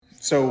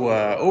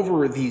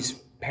Over these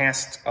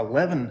past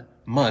 11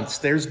 months,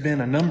 there's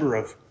been a number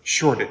of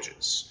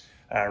shortages,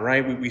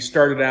 right? We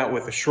started out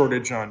with a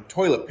shortage on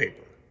toilet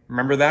paper.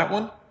 Remember that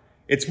one?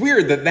 It's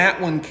weird that that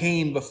one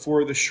came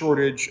before the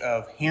shortage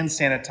of hand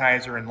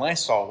sanitizer and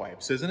Lysol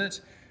wipes, isn't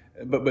it?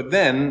 But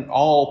then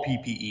all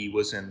PPE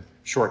was in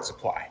short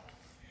supply.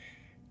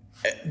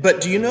 But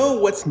do you know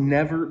what's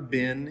never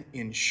been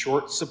in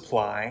short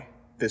supply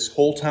this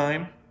whole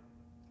time?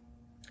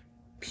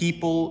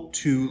 People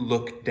to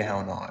look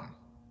down on.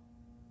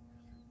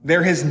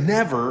 There has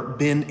never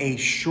been a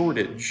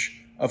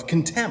shortage of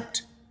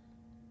contempt.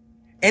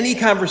 Any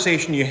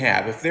conversation you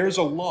have, if there's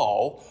a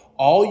lull,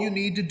 all you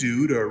need to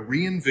do to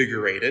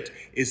reinvigorate it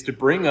is to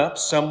bring up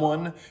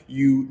someone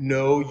you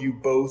know you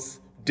both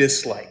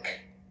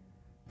dislike.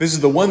 This is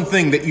the one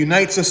thing that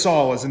unites us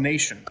all as a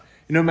nation.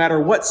 No matter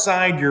what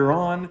side you're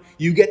on,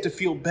 you get to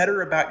feel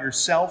better about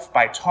yourself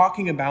by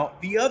talking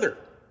about the other.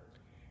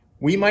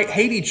 We might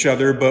hate each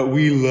other, but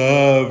we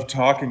love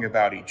talking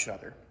about each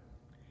other.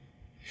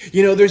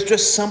 There's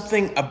just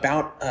something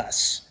about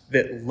us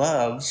that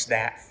loves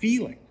that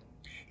feeling.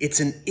 It's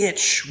an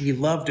itch we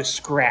love to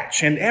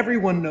scratch, and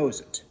everyone knows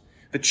it.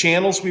 The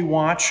channels we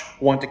watch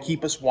want to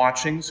keep us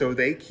watching, so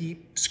they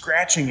keep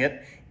scratching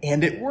it,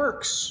 and it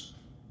works.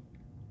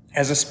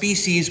 As a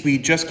species, we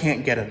just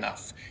can't get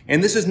enough.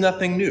 And this is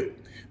nothing new.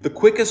 The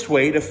quickest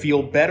way to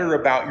feel better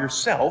about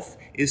yourself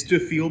is to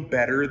feel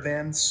better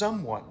than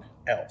someone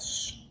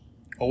else.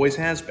 Always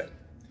has been.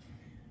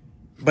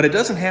 But it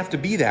doesn't have to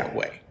be that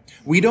way.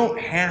 We don't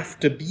have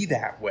to be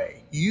that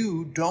way.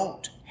 You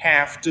don't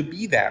have to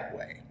be that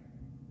way.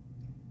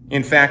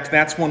 In fact,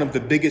 that's one of the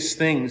biggest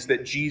things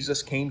that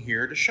Jesus came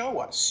here to show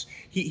us.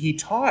 He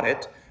taught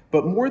it,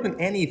 but more than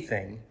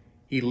anything,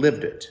 he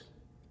lived it.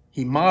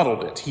 He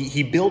modeled it.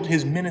 He built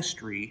his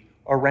ministry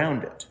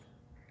around it.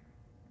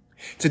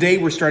 Today,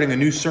 we're starting a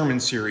new sermon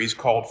series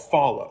called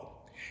Follow.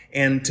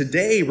 And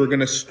today, we're going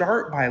to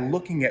start by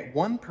looking at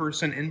one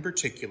person in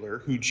particular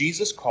who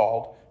Jesus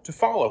called to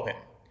follow him,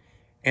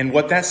 and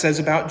what that says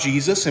about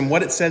Jesus and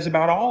what it says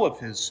about all of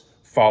his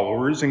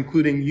followers,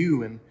 including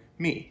you and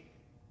me.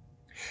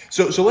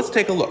 So let's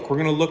take a look. We're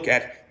going to look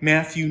at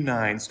Matthew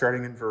 9,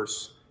 starting in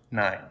verse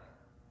 9.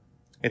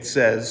 It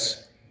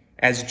says,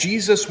 "As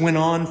Jesus went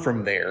on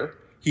from there,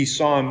 he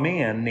saw a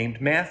man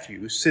named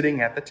Matthew sitting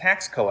at the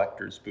tax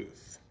collector's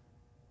booth.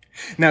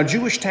 Now,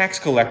 Jewish tax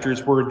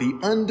collectors were the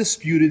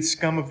undisputed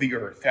scum of the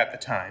earth at the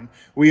time.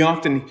 We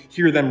often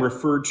hear them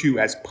referred to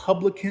as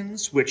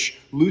publicans, which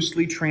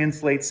loosely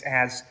translates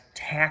as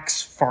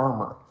tax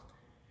farmer.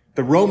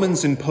 The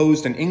Romans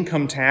imposed an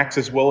income tax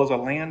as well as a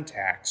land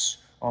tax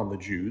on the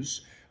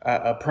Jews.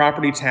 A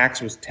property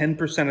tax was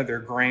 10% of their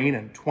grain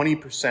and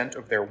 20%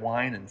 of their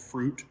wine and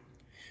fruit.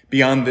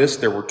 Beyond this,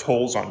 there were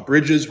tolls on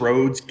bridges,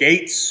 roads,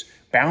 gates,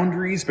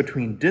 boundaries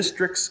between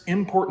districts,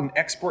 import and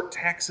export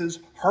taxes,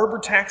 harbor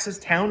taxes,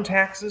 town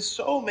taxes,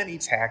 so many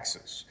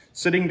taxes.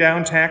 Sitting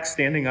down tax,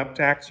 standing up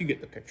tax, you get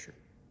the picture.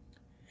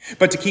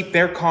 But to keep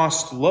their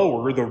costs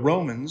lower, the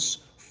Romans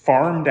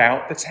farmed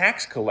out the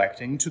tax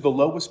collecting to the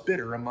lowest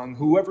bidder among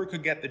whoever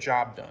could get the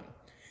job done.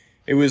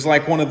 It was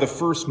like one of the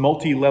first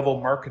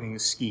multi-level marketing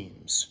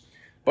schemes.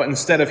 But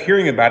instead of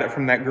hearing about it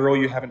from that girl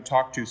you haven't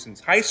talked to since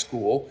high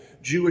school,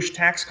 Jewish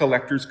tax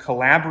collectors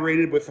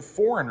collaborated with the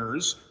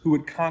foreigners who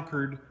had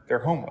conquered their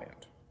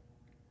homeland.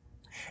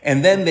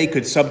 And then they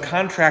could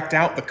subcontract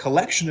out the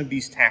collection of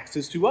these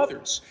taxes to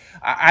others.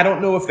 I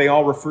don't know if they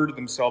all refer to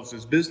themselves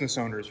as business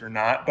owners or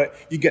not, but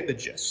you get the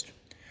gist.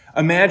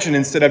 Imagine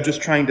instead of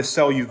just trying to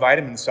sell you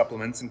vitamin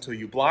supplements until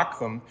you block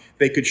them,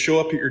 they could show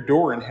up at your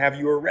door and have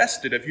you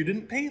arrested if you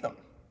didn't pay them.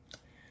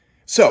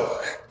 So,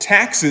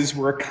 taxes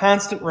were a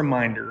constant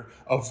reminder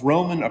of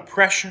Roman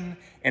oppression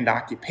and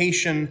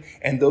occupation,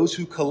 and those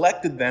who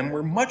collected them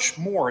were much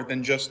more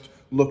than just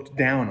looked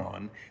down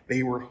on.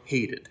 They were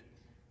hated.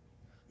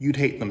 You'd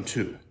hate them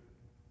too.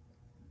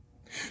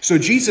 So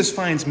Jesus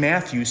finds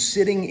Matthew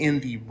sitting in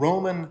the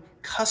Roman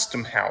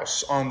custom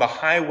house on the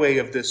highway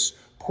of this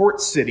port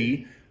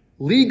city,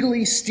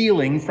 legally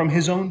stealing from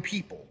his own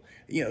people.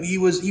 He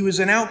was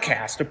an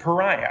outcast, a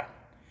pariah.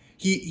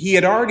 He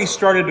had already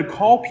started to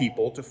call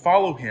people to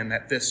follow him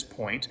at this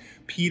point.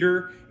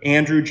 Peter,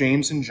 Andrew,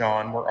 James, and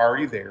John were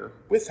already there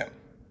with him.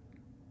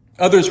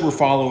 Others were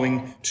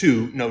following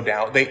too, no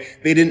doubt. They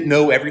didn't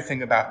know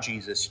everything about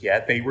Jesus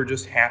yet. They were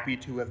just happy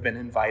to have been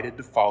invited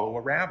to follow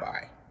a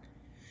rabbi.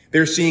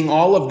 They're seeing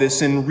all of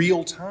this in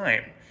real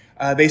time.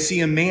 They see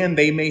a man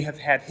they may have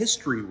had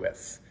history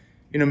with.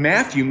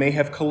 Matthew may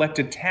have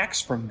collected tax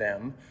from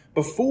them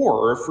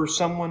before for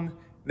someone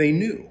they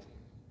knew.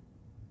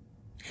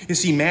 You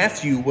see,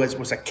 Matthew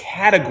was a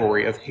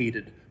category of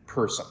hated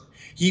person.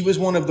 He was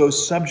one of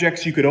those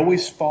subjects you could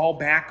always fall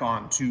back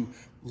on to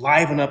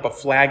liven up a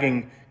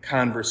flagging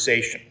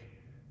conversation.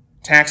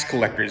 Tax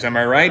collectors, am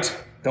I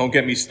right? Don't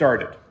get me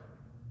started.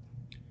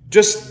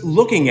 Just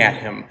looking at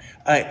him,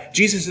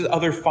 Jesus'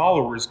 other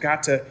followers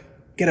got to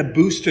get a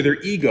boost to their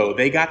ego.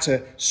 They got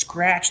to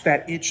scratch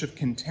that itch of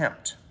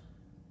contempt.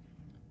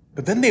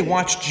 But then they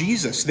watched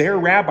Jesus, their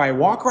rabbi,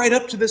 walk right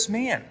up to this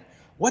man,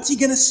 What's he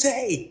going to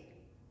say?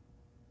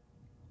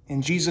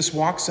 And Jesus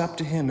walks up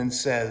to him and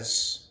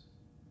says,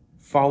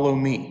 "Follow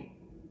me."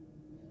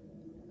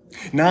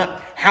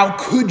 Not, "How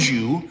could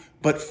you?"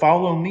 but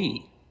 "Follow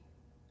me."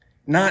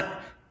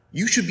 Not,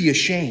 "You should be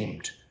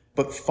ashamed,"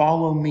 but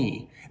 "Follow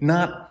me."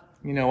 Not,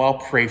 "I'll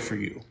pray for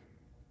you,"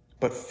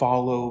 but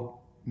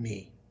 "Follow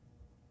me."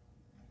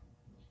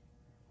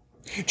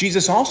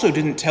 Jesus also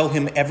didn't tell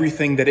him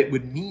everything that it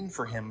would mean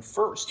for him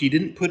first. He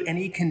didn't put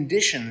any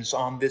conditions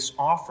on this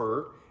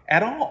offer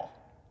at all.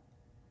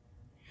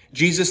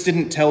 Jesus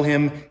didn't tell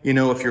him,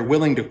 "If you're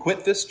willing to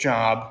quit this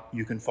job,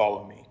 you can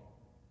follow me."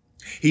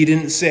 He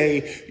didn't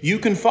say, "You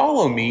can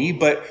follow me,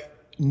 but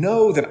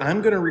know that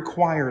I'm going to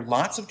require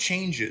lots of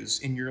changes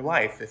in your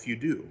life if you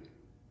do."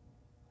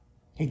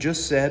 He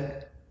just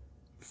said,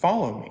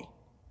 "Follow me."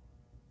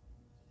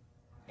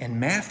 And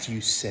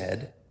Matthew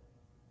said,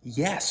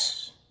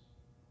 "Yes."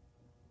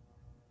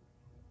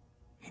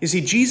 You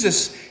see,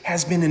 Jesus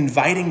has been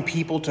inviting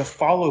people to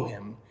follow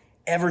him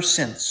ever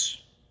since.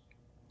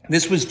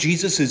 This was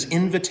Jesus'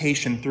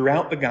 invitation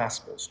throughout the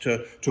Gospels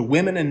to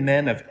women and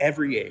men of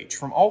every age,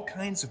 from all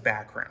kinds of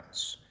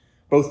backgrounds,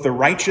 both the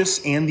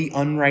righteous and the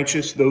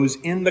unrighteous, those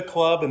in the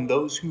club and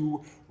those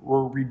who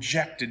were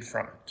rejected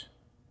from it.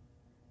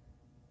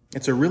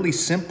 It's a really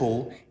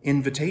simple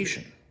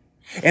invitation.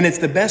 And it's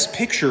the best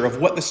picture of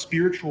what the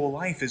spiritual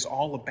life is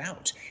all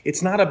about.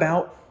 It's not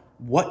about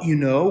what you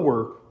know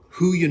or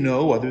who you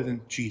know other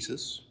than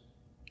Jesus.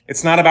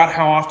 It's not about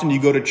how often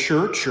you go to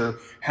church or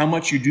how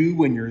much you do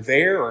when you're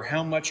there or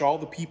how much all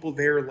the people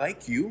there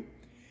like you.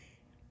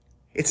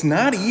 It's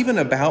not even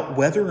about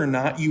whether or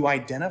not you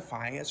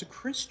identify as a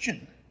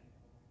Christian.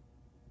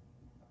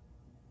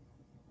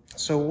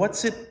 So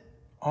what's it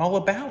all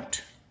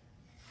about?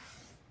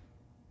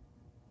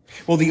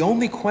 Well, the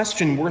only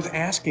question worth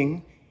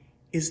asking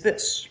is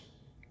this: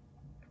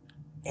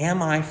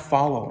 am I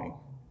following?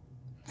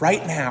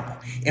 Right now,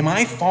 am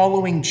I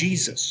following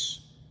Jesus?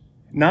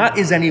 Not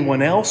is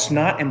anyone else,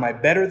 not am I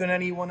better than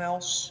anyone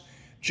else,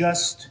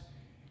 just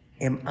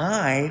am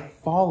I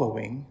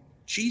following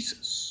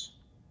Jesus?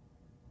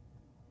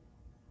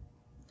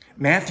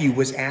 Matthew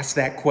was asked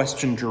that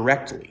question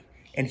directly,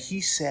 and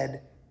he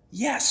said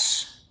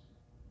yes.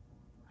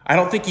 I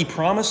don't think he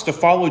promised to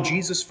follow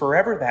Jesus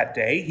forever that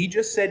day. He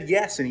just said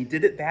yes, and he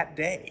did it that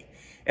day.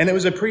 And it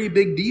was a pretty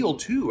big deal,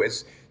 too,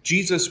 as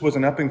Jesus was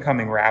an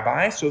up-and-coming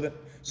rabbi, so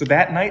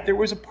that night there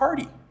was a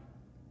party.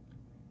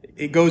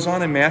 It goes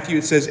on in Matthew,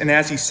 it says, "And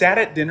as he sat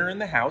at dinner in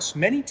the house,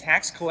 many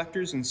tax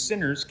collectors and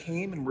sinners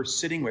came and were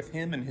sitting with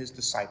him and his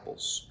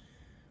disciples.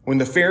 When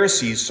the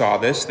Pharisees saw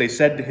this, they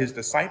said to his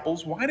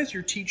disciples, 'Why does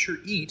your teacher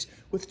eat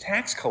with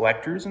tax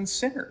collectors and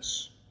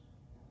sinners?'"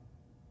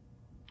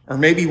 Or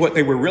maybe what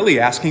they were really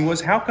asking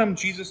was, how come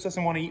Jesus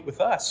doesn't want to eat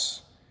with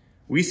us?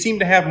 We seem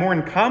to have more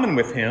in common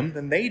with him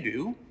than they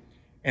do,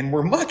 and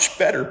we're much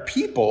better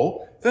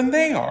people than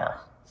they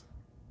are.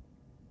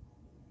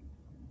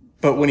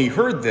 But when he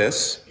heard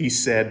this, he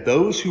said,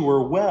 "Those who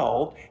are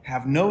well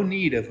have no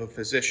need of a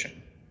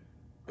physician,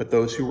 but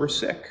those who are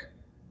sick."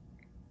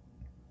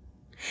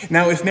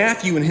 Now, if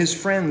Matthew and his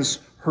friends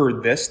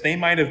heard this, they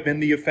might have been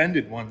the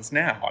offended ones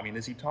now.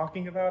 Is he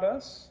talking about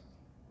us?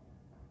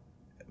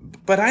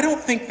 But I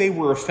don't think they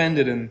were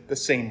offended in the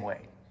same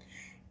way.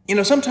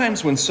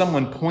 Sometimes when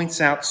someone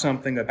points out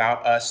something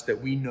about us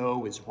that we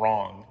know is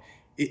wrong,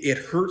 it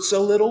hurts a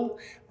little,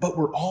 but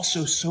we're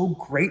also so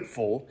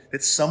grateful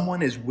that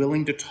someone is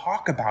willing to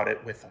talk about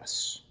it with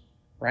us,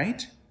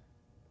 right?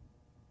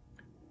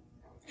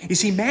 You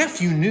see,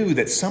 Matthew knew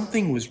that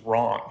something was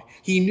wrong.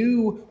 He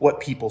knew what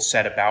people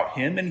said about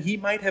him, and he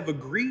might have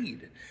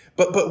agreed.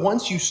 But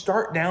once you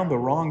start down the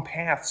wrong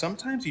path,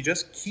 sometimes you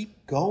just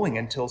keep going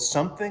until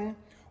something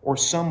or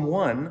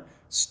someone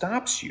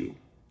stops you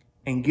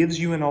and gives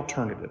you an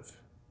alternative.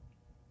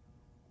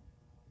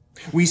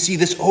 We see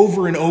this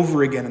over and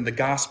over again in the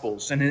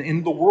Gospels and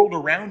in the world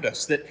around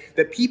us,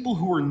 that people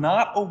who are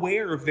not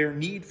aware of their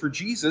need for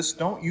Jesus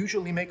don't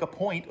usually make a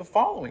point of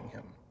following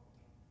him.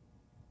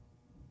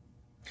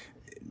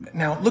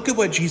 Now, look at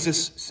what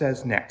Jesus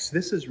says next.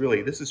 This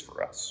is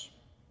for us.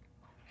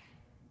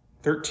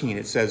 13,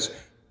 it says,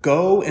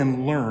 "Go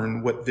and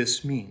learn what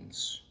this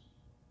means.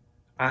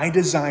 I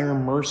desire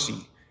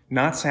mercy,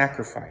 not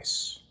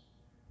sacrifice,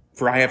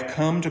 for I have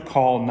come to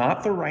call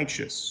not the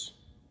righteous,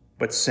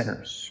 but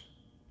sinners."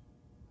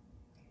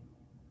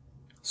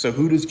 So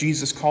who does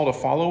Jesus call to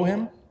follow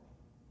him?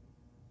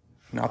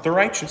 Not the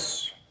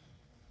righteous,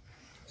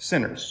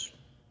 sinners.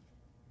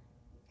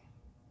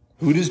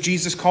 Who does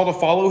Jesus call to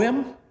follow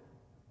him?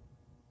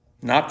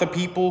 Not the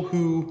people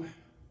who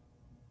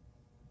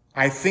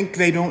I think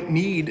they don't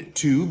need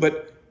to,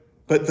 but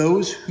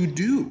those who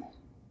do.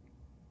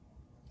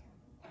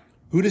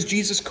 Who does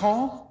Jesus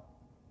call?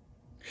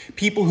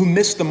 People who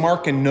miss the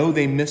mark and know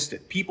they missed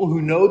it. People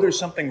who know there's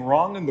something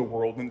wrong in the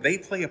world and they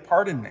play a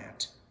part in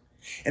that.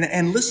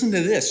 And listen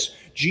to this.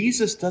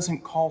 Jesus doesn't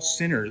call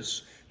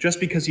sinners just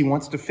because he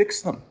wants to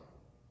fix them.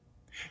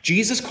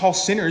 Jesus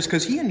calls sinners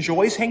because he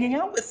enjoys hanging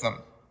out with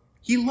them.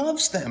 He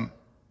loves them.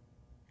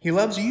 He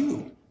loves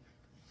you.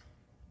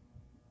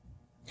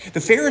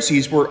 The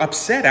Pharisees were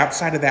upset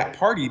outside of that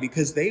party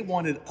because they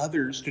wanted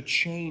others to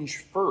change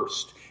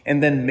first,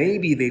 and then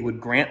maybe they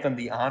would grant them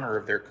the honor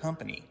of their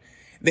company.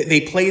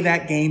 They play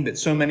that game that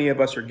so many of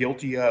us are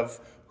guilty of.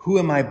 Who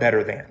am I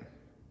better than?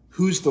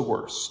 Who's the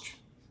worst?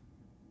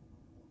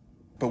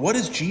 But what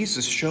does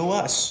Jesus show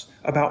us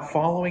about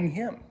following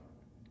him?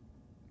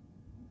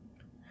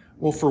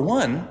 Well, for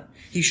one,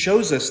 he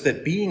shows us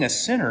that being a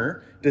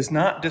sinner does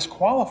not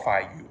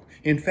disqualify you.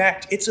 In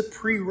fact, it's a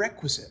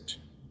prerequisite.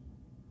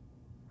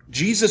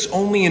 Jesus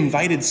only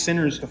invited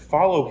sinners to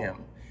follow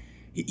him.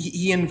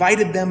 He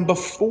invited them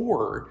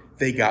before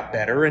they got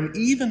better and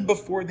even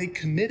before they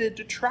committed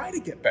to try to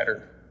get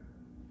better.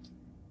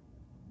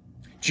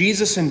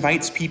 Jesus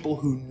invites people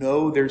who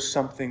know there's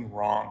something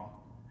wrong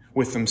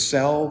with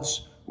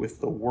themselves, with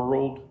the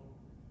world,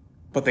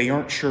 but they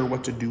aren't sure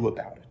what to do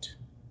about it.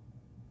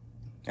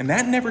 And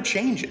that never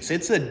changes.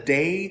 It's a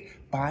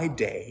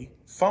day-by-day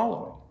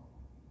following.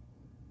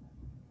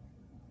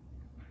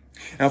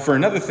 Now, for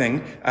another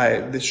thing,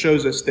 this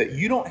shows us that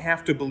you don't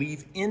have to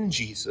believe in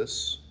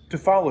Jesus to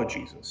follow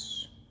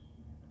Jesus.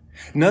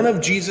 None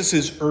of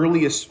Jesus'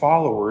 earliest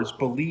followers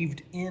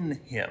believed in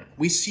him.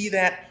 We see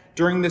that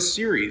during this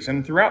series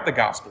and throughout the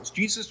Gospels.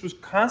 Jesus was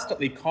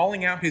constantly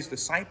calling out his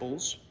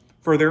disciples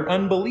for their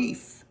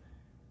unbelief,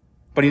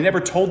 but he never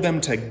told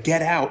them to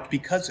get out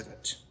because of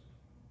it.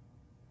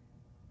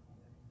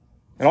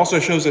 It also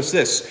shows us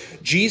this: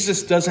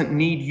 Jesus doesn't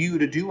need you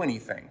to do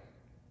anything.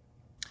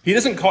 He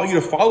doesn't call you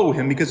to follow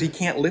him because he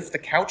can't lift the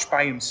couch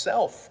by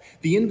himself.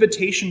 The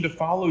invitation to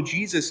follow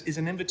Jesus is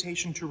an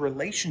invitation to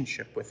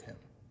relationship with him.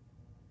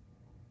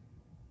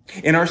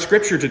 In our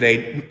scripture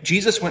today,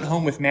 Jesus went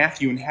home with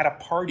Matthew and had a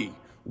party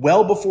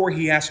well before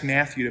he asked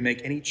Matthew to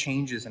make any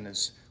changes in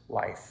his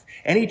life.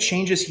 Any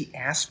changes he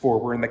asked for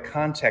were in the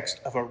context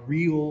of a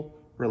real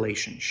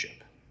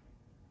relationship.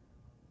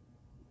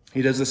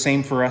 He does the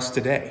same for us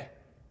today.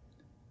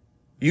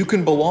 You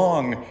can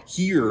belong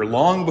here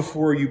long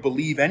before you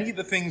believe any of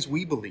the things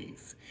we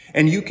believe,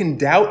 and you can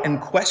doubt and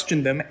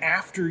question them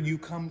after you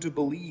come to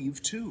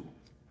believe too.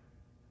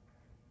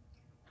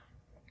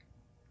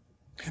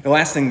 The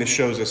last thing this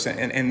shows us,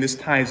 and this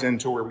ties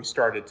into where we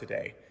started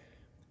today,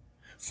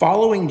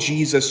 following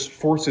Jesus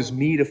forces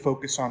me to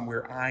focus on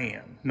where I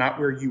am, not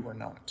where you are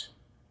not.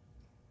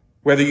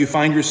 Whether you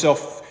find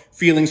yourself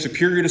feeling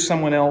superior to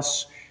someone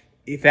else,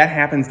 if that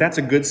happens, that's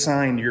a good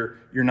sign you're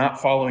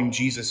not following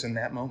Jesus in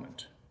that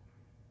moment.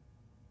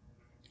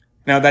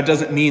 Now, that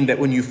doesn't mean that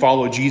when you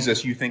follow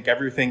Jesus, you think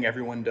everything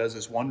everyone does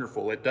is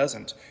wonderful. It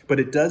doesn't. But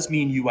it does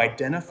mean you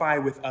identify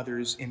with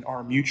others in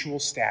our mutual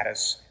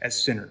status as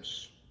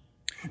sinners,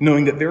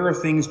 knowing that there are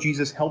things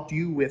Jesus helped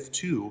you with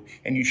too,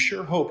 and you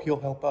sure hope he'll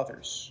help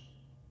others.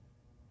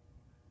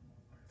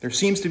 There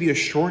seems to be a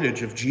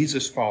shortage of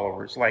Jesus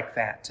followers like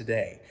that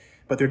today,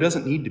 but there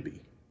doesn't need to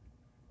be.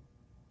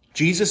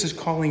 Jesus is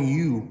calling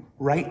you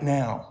right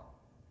now,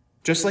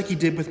 just like he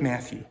did with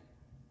Matthew.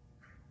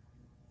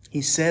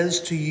 He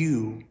says to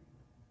you,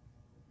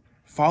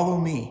 follow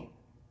me.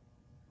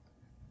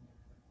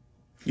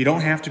 You don't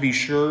have to be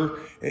sure.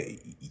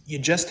 You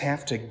just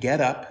have to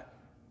get up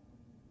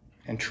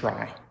and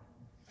try.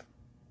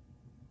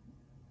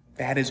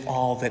 That is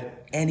all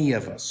that any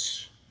of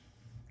us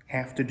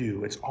have to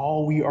do. It's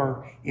all we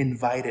are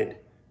invited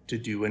to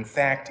do. In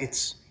fact,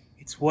 it's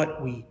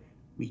what we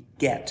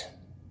get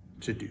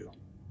to do.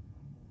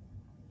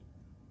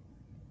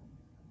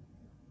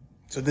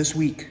 So this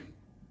week,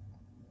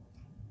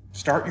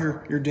 start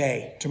your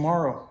day.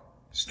 Tomorrow,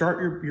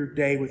 start your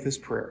day with this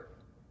prayer.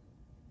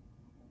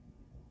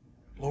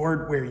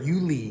 Lord, where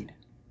you lead,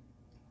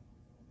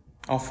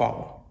 I'll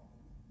follow.